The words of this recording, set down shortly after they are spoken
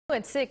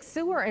At 6,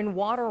 sewer and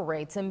water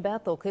rates in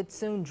Bethel could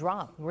soon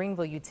drop.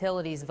 Greenville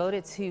Utilities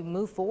voted to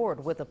move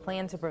forward with a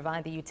plan to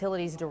provide the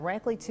utilities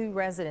directly to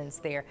residents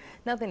there.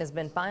 Nothing has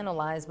been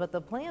finalized, but the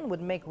plan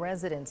would make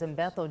residents in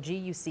Bethel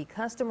GUC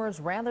customers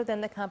rather than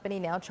the company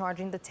now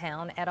charging the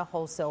town at a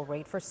wholesale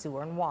rate for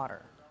sewer and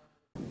water.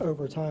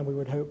 Over time, we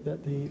would hope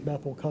that the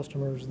Bethel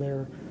customers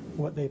there,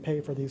 what they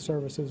pay for these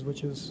services,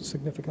 which is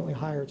significantly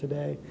higher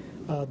today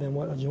than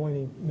what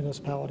adjoining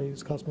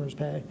municipalities' customers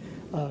pay,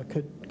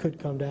 could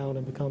come down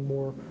and become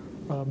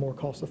more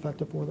cost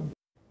effective for them.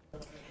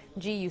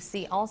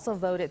 GUC also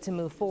voted to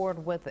move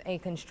forward with a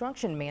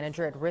construction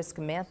manager at risk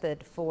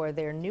method for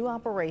their new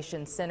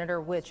operations center,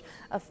 which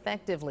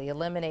effectively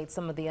eliminates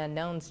some of the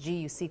unknowns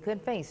GUC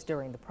could face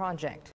during the project.